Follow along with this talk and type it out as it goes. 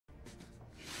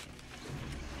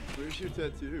Where's your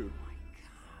tattoo? Oh my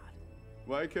God.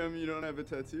 Why come you don't have a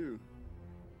tattoo?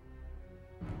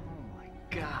 Oh my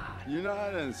God. You're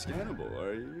not unscannable,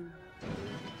 are you?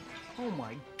 Oh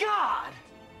my God!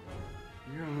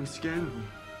 You're unscannable.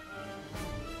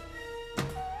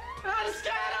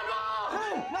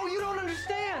 Unscannable! No, you don't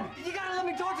understand. You gotta let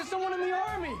me talk to someone in the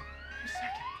army. A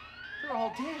second. They're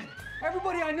all dead.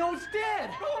 Everybody I know is dead.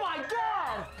 Oh my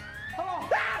God! Oh!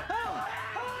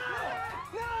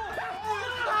 No!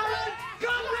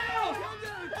 Come down!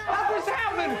 How this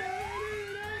happen?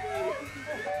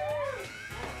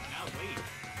 Now wait.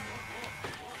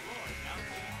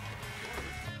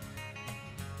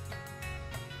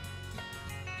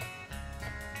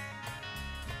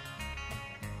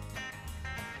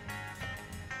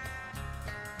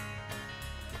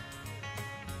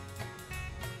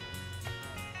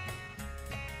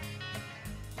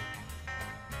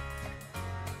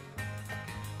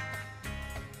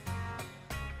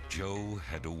 Joe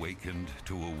had awakened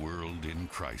to a world in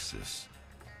crisis.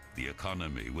 The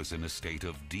economy was in a state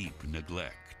of deep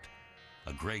neglect.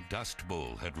 A great dust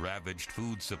bowl had ravaged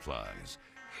food supplies,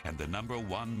 and the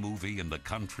 #1 movie in the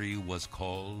country was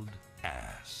called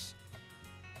Ass.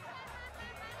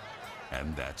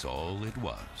 And that's all it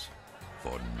was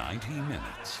for 90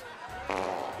 minutes.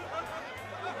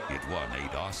 It won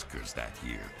 8 Oscars that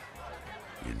year,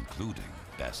 including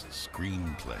Best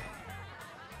Screenplay.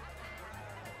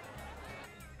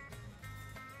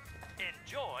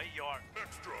 Enjoy your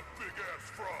extra big-ass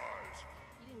fries.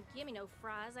 You didn't give me no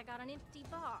fries. I got an empty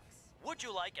box. Would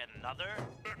you like another?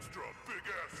 Extra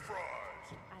big-ass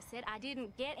fries. I said I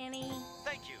didn't get any.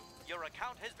 Thank you. Your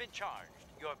account has been charged.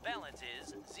 Your balance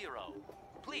is 0.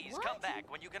 Please What? come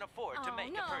back when you can afford to Oh,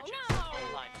 make no, a purchase. no.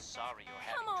 I'm sorry you're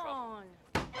having Come trouble. on.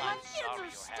 My kids sorry are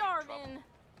you're starving.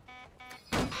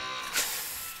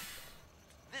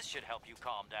 This should help you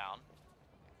calm down.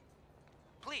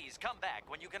 Please come back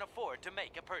when you can afford to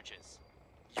make a purchase.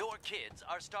 Your kids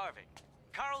are starving.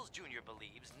 Carl's Jr.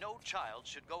 believes no child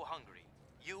should go hungry.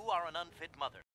 You are an unfit mother.